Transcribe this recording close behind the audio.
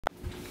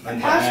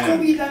Pass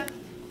Kobe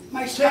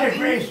my Say the stuff.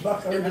 grace,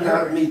 Buck. There's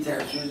enough meat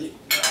there, Susie.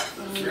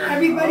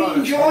 Everybody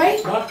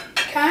enjoy. Buck.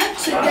 Can't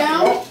sit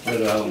down.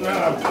 Hurry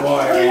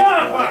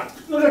up, Buck.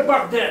 Look at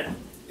Buck then.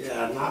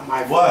 Yeah, not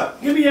my.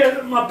 What? Give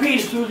me my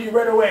piece, Susie,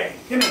 right away.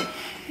 Give me.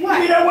 Give me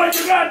What? that what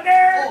you got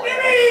there. Give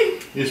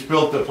me. You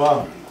spilt the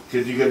plum.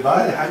 Did you get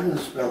by I it? didn't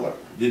spill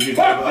it. Did you get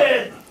Buck by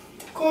it? then.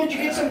 Go, did you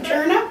get some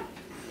turnip?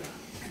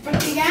 Put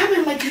the yam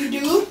in like you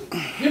do.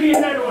 Give me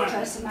another one.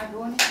 Try some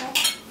macaroni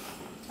sauce?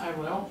 I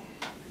will.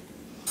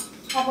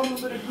 How about a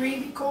little bit of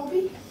gravy,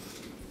 Kobe?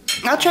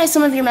 I'll try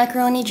some of your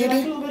macaroni, You like a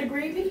Judy. little bit of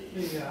gravy?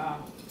 Yeah.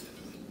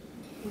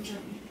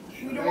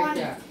 You don't want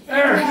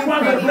Eric, you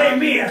want to play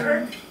me,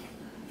 Eric?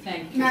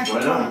 Thank you.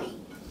 macaroni.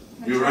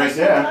 You're right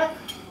there.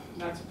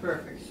 That's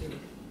perfect, Sue.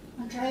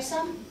 Want to try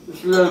some?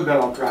 Just a little bit,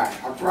 I'll try.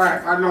 I'll try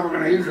it. I'm never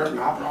gonna use it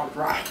now, but I'll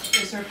try.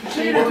 Is there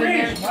See the potato in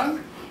there? grace, Buck.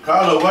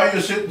 Carla, why are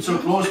you sitting so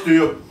close to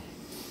your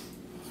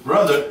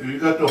brother? You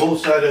got the whole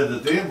side of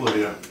the table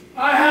here.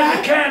 I had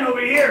the can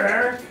over here,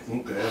 Eric.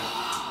 Okay.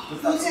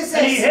 Who's this?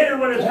 And he hit it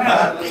with his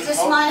hand. Is this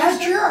mine?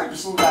 That's yours.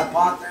 Just leave that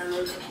pot there.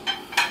 Look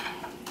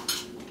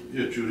at-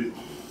 Here, Judy.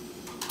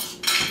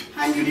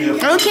 And you didn't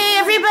get Okay,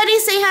 everybody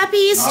say Happy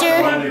I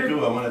Easter. want to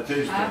do. I want to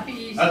taste Happy it.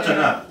 Easter. That's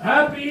enough.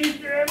 Happy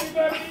Easter,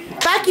 everybody.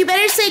 Buck, you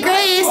better say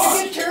grace.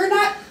 get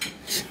turnip.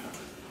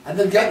 I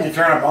didn't get any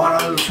turnip. I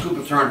want a little scoop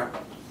of turnip.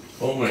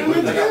 Oh my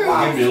goodness.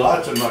 Give me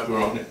lots of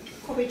macaroni.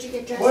 Kobe, did you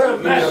get dressed? What a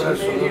mess Yeah, we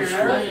made here,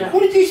 that's Eric. What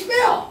did you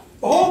spill?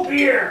 Oh,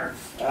 beer.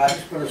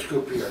 Just put a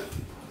scoop here.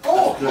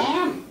 Oh, Good.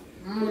 ham.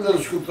 A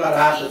little scoop out of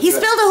half. He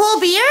spilled a whole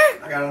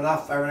beer? I got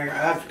enough. Everything.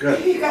 That's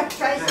good. You got to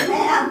try some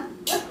ham.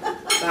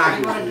 Thank I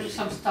you. want to do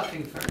some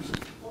stuffing first.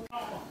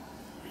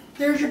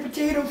 There's your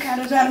potato can.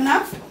 Is that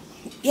enough?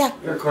 Here,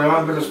 Corey,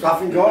 want a bit of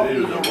stuffing, go?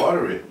 Potatoes are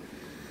watery.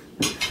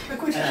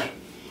 Look what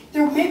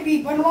there may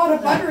be but a lot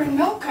of butter and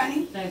milk,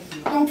 honey. Thank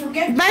you. Don't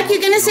forget. Buck,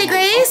 you gonna say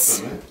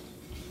grace?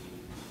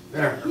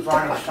 There, if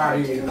I can start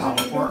eating now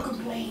before. Don't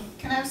complain.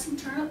 Can I have some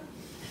turnip?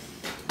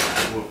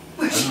 Well,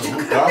 I don't know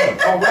who got it.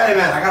 Oh, wait a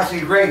minute. I got to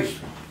see Grace.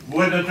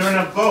 Where'd the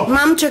turnip go?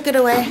 Mom took it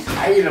away.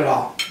 I eat it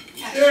all.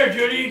 Here,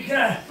 Judy.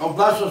 Oh,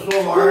 bless us, Who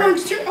soul, Lord.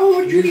 wants to?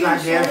 Oh, Judy, Use I'm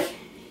that gas. sorry.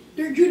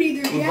 There, Judy,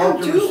 there's We yam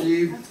hope to too.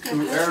 receive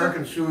through Eric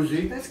and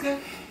Susie. That's good.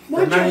 For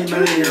Want many, your many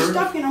turnip and years.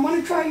 stuffing? I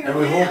want to try your And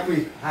we ham. hope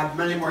we have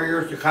many more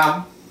years to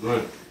come.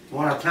 Good. I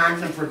want to thank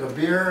them for the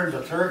beer,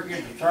 the turkey,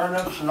 the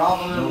turnips, and all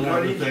the Don't little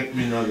have to goodies thank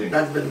me nothing.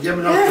 that's been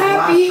given us We're for the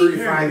last happy.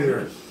 35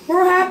 years.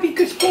 We're happy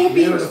because In Kobe.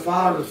 the name of the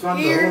Father, the Son, and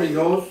the Here. Holy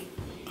Ghost.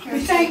 We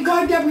thank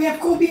God that we have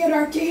Kobe at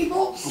our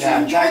table. Yeah,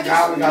 And thank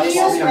God we got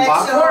Jesus, Kobe and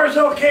Bob. Floor is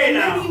okay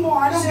Many now. more.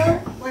 I don't care.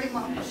 What do you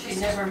want? She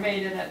never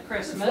made it at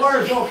Christmas. Floor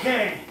is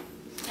okay.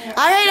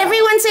 All right,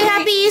 everyone say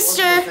Happy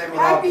Easter.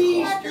 Happy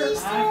Easter.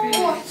 Happy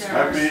Easter.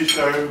 Happy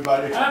Easter,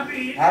 everybody.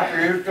 Happy.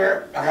 Happy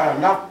Easter. I got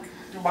enough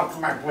too much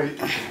on my plate.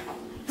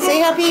 Say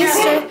Happy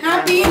Easter.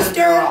 Happy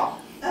Easter.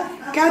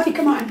 Kathy,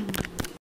 come on.